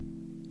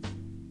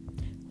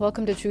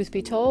Welcome to Truth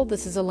Be Told.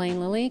 This is Elaine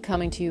Lilly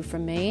coming to you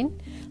from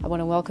Maine. I want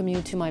to welcome you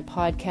to my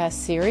podcast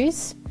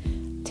series.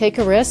 Take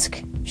a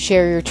risk,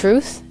 share your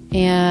truth,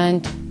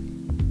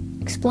 and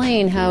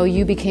explain how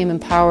you became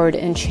empowered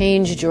and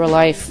changed your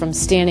life from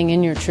standing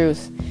in your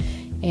truth,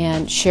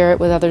 and share it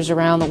with others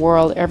around the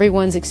world.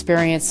 Everyone's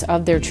experience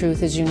of their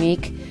truth is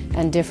unique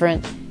and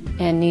different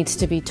and needs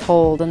to be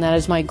told, and that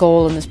is my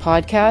goal in this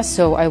podcast.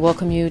 So I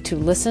welcome you to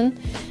listen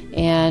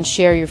and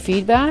share your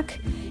feedback.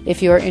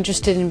 If you are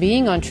interested in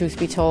being on Truth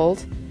Be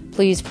Told,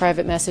 please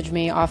private message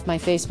me off my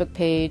Facebook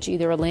page,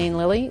 either Elaine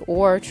Lilly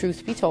or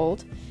Truth Be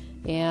Told,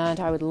 and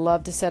I would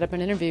love to set up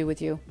an interview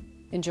with you.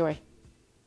 Enjoy.